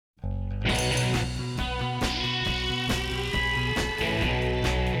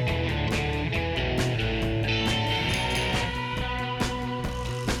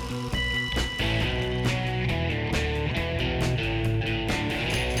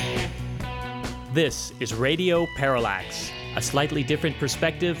This is Radio Parallax, a slightly different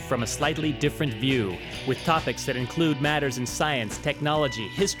perspective from a slightly different view, with topics that include matters in science, technology,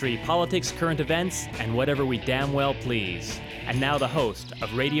 history, politics, current events, and whatever we damn well please. And now the host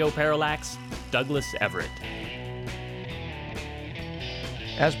of Radio Parallax, Douglas Everett.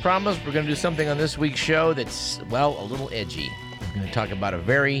 As promised, we're going to do something on this week's show that's, well, a little edgy. We're going to talk about a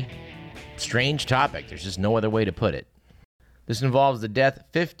very strange topic. There's just no other way to put it. This involves the death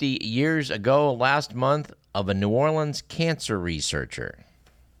 50 years ago last month of a New Orleans cancer researcher.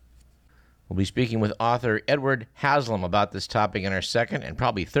 We'll be speaking with author Edward Haslam about this topic in our second and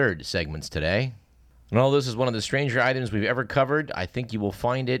probably third segments today. And although this is one of the stranger items we've ever covered, I think you will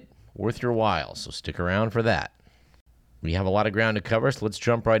find it worth your while, so stick around for that. We have a lot of ground to cover, so let's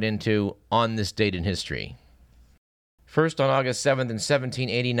jump right into On This Date in History. First, on August 7th in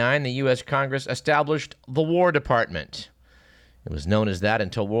 1789, the U.S. Congress established the War Department. It was known as that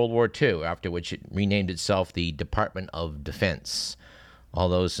until World War II, after which it renamed itself the Department of Defense.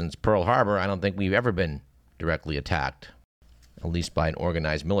 Although since Pearl Harbor, I don't think we've ever been directly attacked, at least by an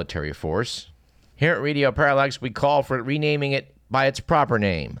organized military force. Here at Radio Parallax, we call for renaming it by its proper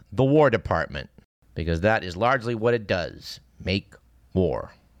name, the War Department, because that is largely what it does, make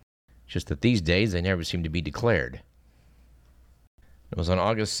war. Just that these days, they never seem to be declared. It was on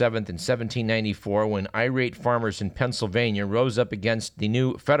August 7th in 1794 when irate farmers in Pennsylvania rose up against the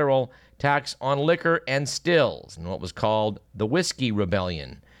new federal tax on liquor and stills in what was called the Whiskey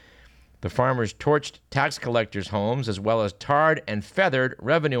Rebellion. The farmers torched tax collectors' homes as well as tarred and feathered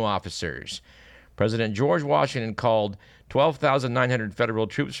revenue officers. President George Washington called 12,900 federal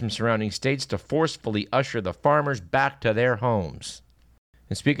troops from surrounding states to forcefully usher the farmers back to their homes.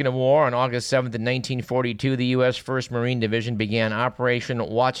 And speaking of war, on August 7th in 1942, the U.S. 1st Marine Division began Operation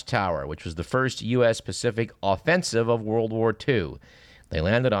Watchtower, which was the first U.S. Pacific offensive of World War II. They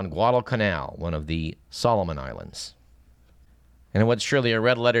landed on Guadalcanal, one of the Solomon Islands. And what's surely a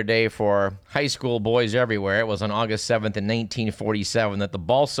red-letter day for high school boys everywhere, it was on August 7th in 1947 that the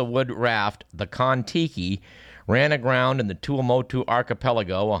balsa wood raft, the Kon-Tiki, ran aground in the Tuamotu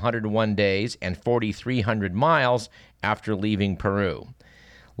Archipelago 101 days and 4,300 miles after leaving Peru.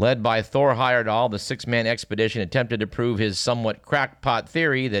 Led by Thor Heyerdahl, the six-man expedition attempted to prove his somewhat crackpot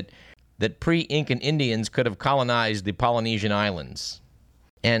theory that pre-Incan Indians could have colonized the Polynesian islands.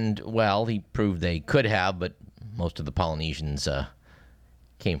 And, well, he proved they could have, but most of the Polynesians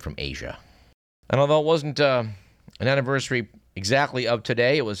came from Asia. And although it wasn't an anniversary exactly of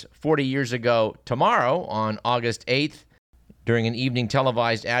today, it was 40 years ago tomorrow, on August 8th, during an evening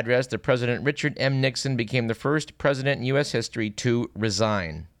televised address, the President Richard M. Nixon became the first president in U.S. history to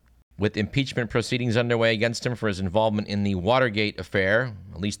resign. With impeachment proceedings underway against him for his involvement in the Watergate affair,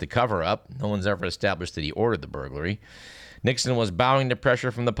 at least the cover-up, no one's ever established that he ordered the burglary, Nixon was bowing to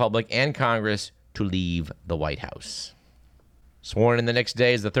pressure from the public and Congress to leave the White House. Sworn in the next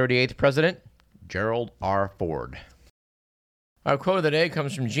day as the 38th president, Gerald R. Ford. Our quote of the day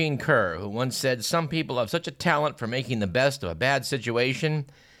comes from Gene Kerr, who once said, "Some people have such a talent for making the best of a bad situation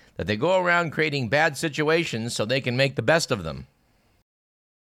that they go around creating bad situations so they can make the best of them."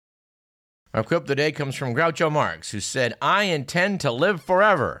 Our quote of the day comes from Groucho Marx, who said, "I intend to live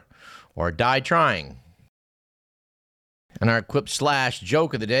forever or die trying." And our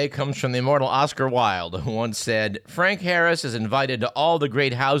quip/joke of the day comes from the immortal Oscar Wilde, who once said, "Frank Harris is invited to all the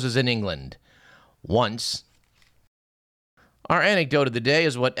great houses in England. Once." Our anecdote of the day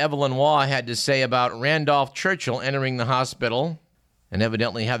is what Evelyn Waugh had to say about Randolph Churchill entering the hospital and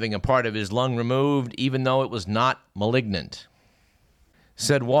evidently having a part of his lung removed, even though it was not malignant.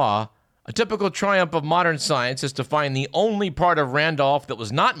 Said Waugh, "A typical triumph of modern science is to find the only part of Randolph that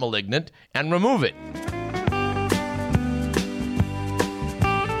was not malignant and remove it."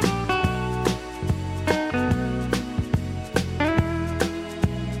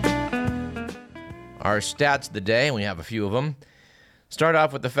 Our stats of the day, and we have a few of them, start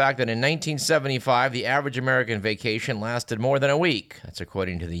off with the fact that in 1975, the average American vacation lasted more than a week. That's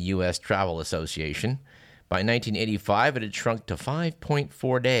according to the U.S. Travel Association. By 1985, it had shrunk to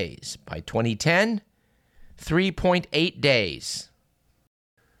 5.4 days. By 2010, 3.8 days.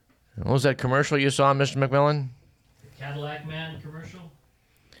 What was that commercial you saw, Mr. McMillan? The Cadillac Man commercial?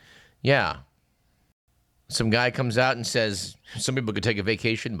 Yeah. Some guy comes out and says, some people could take a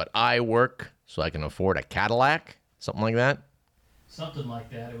vacation, but I work so I can afford a Cadillac? Something like that? Something like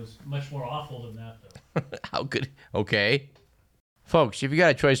that. It was much more awful than that, though. How could... Okay. Folks, if you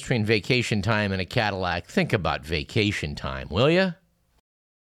got a choice between vacation time and a Cadillac, think about vacation time, will you?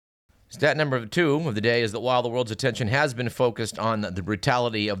 Stat number 2 of the day is that while the world's attention has been focused on the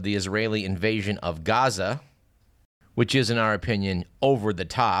brutality of the Israeli invasion of Gaza, which is, in our opinion, over the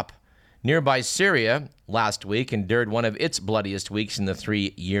top, Nearby Syria last week endured one of its bloodiest weeks in the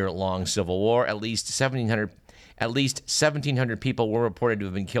 3-year-long civil war. At least 1,700 people were reported to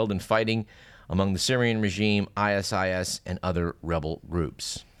have been killed in fighting among the Syrian regime, ISIS, and other rebel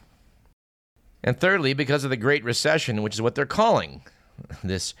groups. And thirdly, because of the Great Recession, which is what they're calling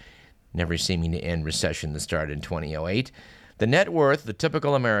this never seeming to end recession that started in 2008, the net worth of the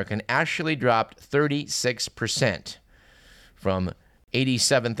typical American actually dropped 36%, from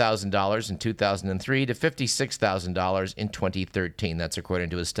 $87,000 in 2003 to $56,000 in 2013. That's according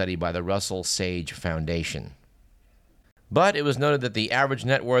to a study by the Russell Sage Foundation. But it was noted that the average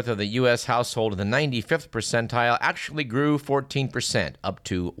net worth of the U.S. household in the 95th percentile actually grew 14%, up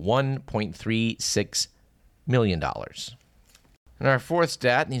to $1.36 million. And our fourth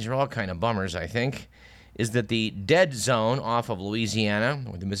stat, and these are all kind of bummers, I think, is that the dead zone off of Louisiana,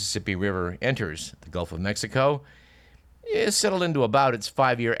 where the Mississippi River enters the Gulf of Mexico, is settled into about its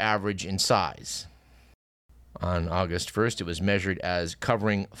 5-year average in size. On August 1st, it was measured as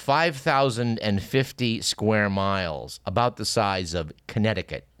covering 5,050 square miles, about the size of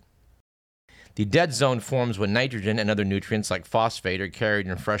Connecticut. The dead zone forms when nitrogen and other nutrients like phosphate are carried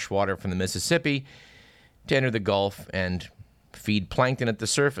in fresh water from the Mississippi to enter the Gulf and feed plankton at the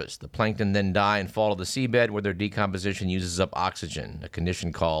surface. The plankton then die and fall to the seabed where their decomposition uses up oxygen, a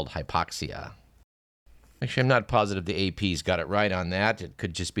condition called hypoxia. Actually, I'm not positive the AP's got it right on that. It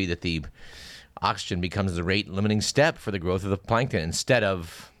could just be that the oxygen becomes the rate-limiting step for the growth of the plankton instead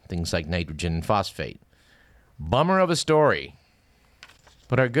of things like nitrogen and phosphate. Bummer of a story.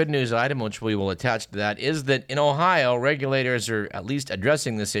 But our good news item, which we will attach to that, is that in Ohio, regulators are at least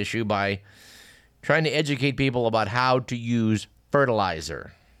addressing this issue by trying to educate people about how to use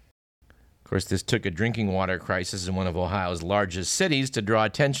fertilizer. Of course, this took a drinking water crisis in one of Ohio's largest cities to draw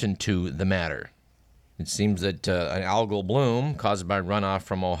attention to the matter. It seems that an algal bloom caused by runoff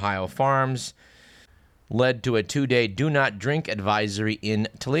from Ohio farms led to a 2-day do not drink advisory in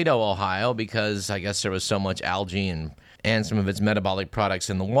Toledo, Ohio, because I guess there was so much algae and some of its metabolic products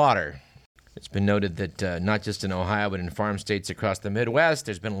in the water. It's been noted that not just in Ohio, but in farm states across the Midwest,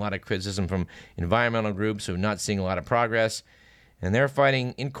 there's been a lot of criticism from environmental groups who are not seeing a lot of progress, and they're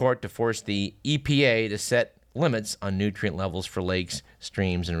fighting in court to force the EPA to set limits on nutrient levels for lakes,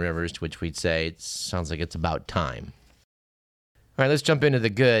 streams, and rivers, to which we'd say it sounds like it's about time. All right, let's jump into the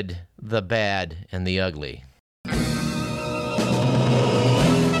good, the bad, and the ugly.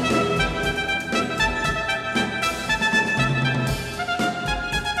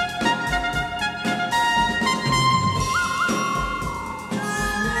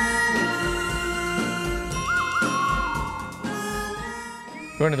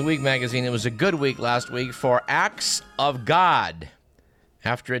 According to the Week magazine, it was a good week last week for acts of God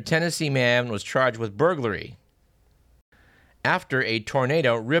after a Tennessee man was charged with burglary after a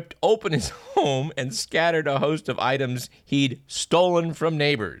tornado ripped open his home and scattered a host of items he'd stolen from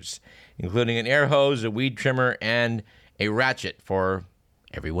neighbors, including an air hose, a weed trimmer, and a ratchet for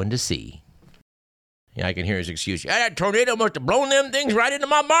everyone to see. Yeah, I can hear his excuse. That tornado must have blown them things right into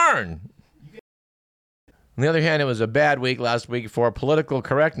my barn. On the other hand, it was a bad week last week for political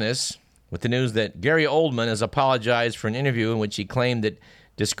correctness, with the news that Gary Oldman has apologized for an interview in which he claimed that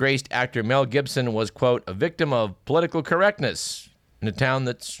disgraced actor Mel Gibson was, quote, a victim of political correctness in a town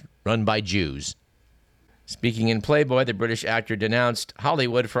that's run by Jews. Speaking in Playboy, the British actor denounced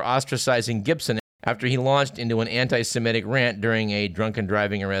Hollywood for ostracizing Gibson after he launched into an anti-Semitic rant during a drunken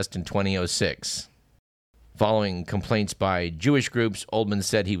driving arrest in 2006. Following complaints by Jewish groups, Oldman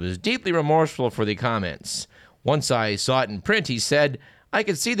said he was deeply remorseful for the comments. Once I saw it in print, he said, I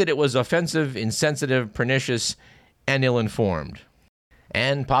could see that it was offensive, insensitive, pernicious, and ill-informed,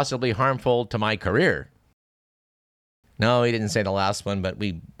 and possibly harmful to my career. No, he didn't say the last one, but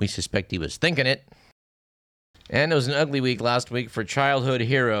we suspect he was thinking it. And it was an ugly week last week for childhood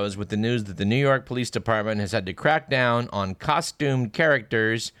heroes, with the news that the New York Police Department has had to crack down on costumed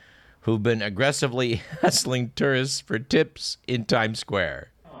characters who've been aggressively hassling tourists for tips in Times Square.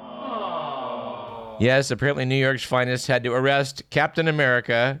 Aww. Yes, apparently New York's finest had to arrest Captain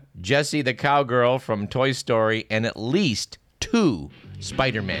America, Jessie the cowgirl from Toy Story, and at least 2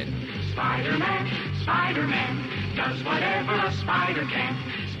 Spider-Men. Spider-Man does whatever a spider can.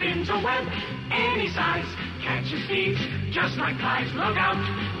 Spins a web any size, catches thieves just like flies. Look out,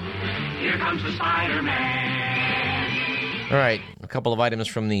 here comes the Spider-Man. All right, a couple of items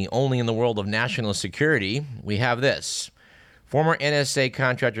from the Only in the World of National Security. We have this. Former NSA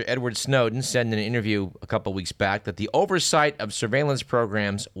contractor Edward Snowden said in an interview a couple weeks back that the oversight of surveillance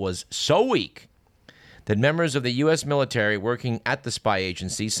programs was so weak that members of the U.S. military working at the spy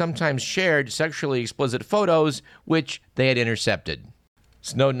agency sometimes shared sexually explicit photos which they had intercepted.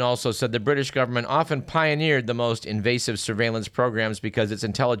 Snowden also said the British government often pioneered the most invasive surveillance programs because its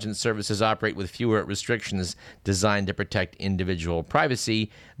intelligence services operate with fewer restrictions designed to protect individual privacy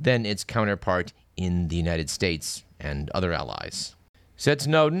than its counterpart in the United States and other allies. Said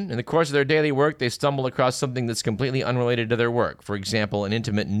Snowden, in the course of their daily work, they stumble across something that's completely unrelated to their work. For example, an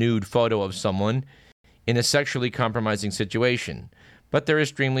intimate nude photo of someone in a sexually compromising situation. But they're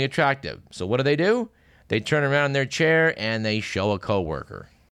extremely attractive. So what do? They turn around in their chair and they show a coworker.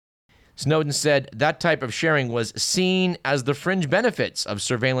 Snowden said that type of sharing was seen as the fringe benefits of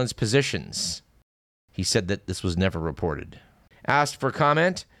surveillance positions. He said that this was never reported. Asked for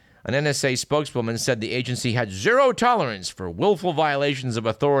comment, an NSA spokeswoman said the agency had zero tolerance for willful violations of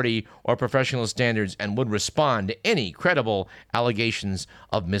authority or professional standards and would respond to any credible allegations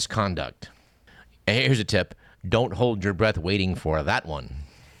of misconduct. And here's a tip. Don't hold your breath waiting for that one.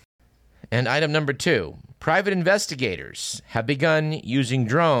 And item number 2, private investigators have begun using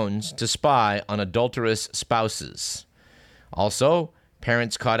drones to spy on adulterous spouses. Also,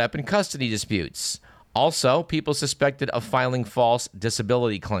 parents caught up in custody disputes. Also, people suspected of filing false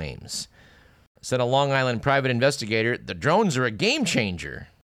disability claims. Said a Long Island private investigator, the drones are a game changer.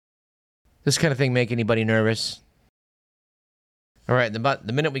 This kind of thing make anybody nervous? All right,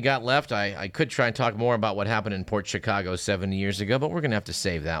 the minute we got left, I could try and talk more about what happened in Port Chicago 70 years ago, but we're going to have to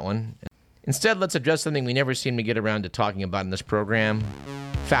save that one. Instead, let's address something we never seem to get around to talking about in this program: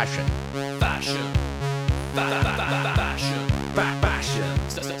 fashion. Fashion.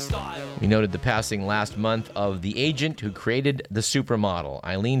 Style. We noted the passing last month of the agent who created the supermodel,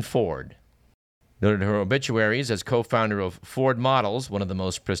 Eileen Ford. Noted her obituaries as co-founder of Ford Models, one of the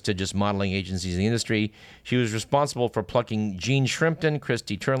most prestigious modeling agencies in the industry. She was responsible for plucking Jean Shrimpton,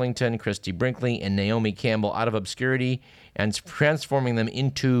 Christy Turlington, Christy Brinkley, and Naomi Campbell out of obscurity and transforming them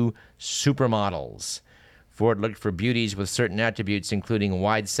into supermodels. Ford looked for beauties with certain attributes, including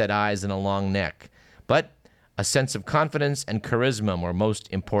wide-set eyes and a long neck. But a sense of confidence and charisma were most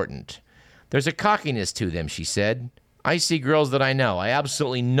important. There's a cockiness to them, she said. I see girls that I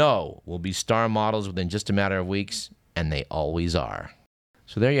absolutely know, will be star models within just a matter of weeks, and they always are.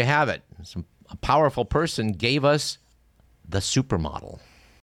 So there you have it. A powerful person gave us the supermodel.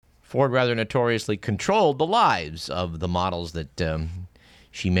 Ford rather notoriously controlled the lives of the models that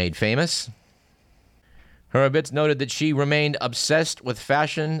she made famous. Her obits noted that she remained obsessed with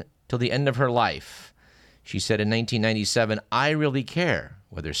fashion till the end of her life. She said in 1997, I really care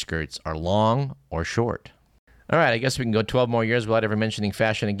whether skirts are long or short. All right, I guess we can go 12 more years without ever mentioning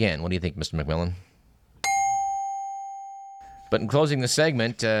fashion again. What do you think, Mr. McMillan? But in closing the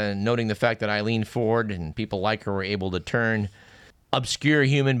segment, noting the fact that Eileen Ford and people like her were able to turn obscure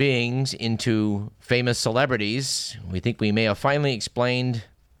human beings into famous celebrities, we think we may have finally explained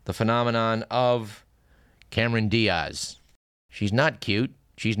the phenomenon of Cameron Diaz. She's not cute,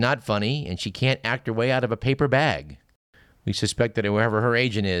 she's not funny, and she can't act her way out of a paper bag. We suspect that whoever her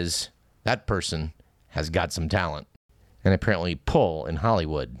agent is, that person has got some talent, and apparently pull in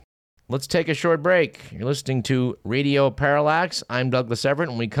Hollywood. Let's take a short break. You're listening to Radio Parallax. I'm Douglas Everett.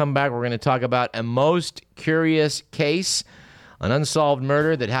 When we come back, we're going to talk about a most curious case, an unsolved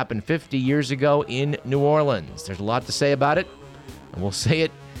murder that happened 50 years ago in New Orleans. There's a lot to say about it, and we'll say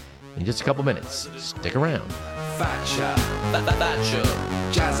it in just a couple minutes. Stick around. Thatcher,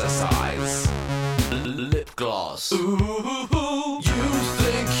 jazzercise, lip gloss. Ooh, you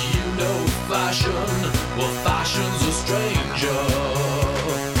think you know fashion? Well, fashion's a stranger.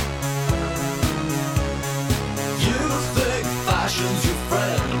 You think fashion's your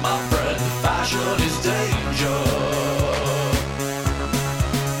friend, my friend? Fashion is danger.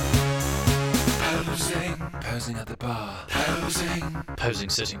 Posing at the bar. Posing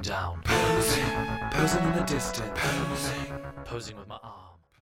sitting down. Posing in the distance. Posing with my arm.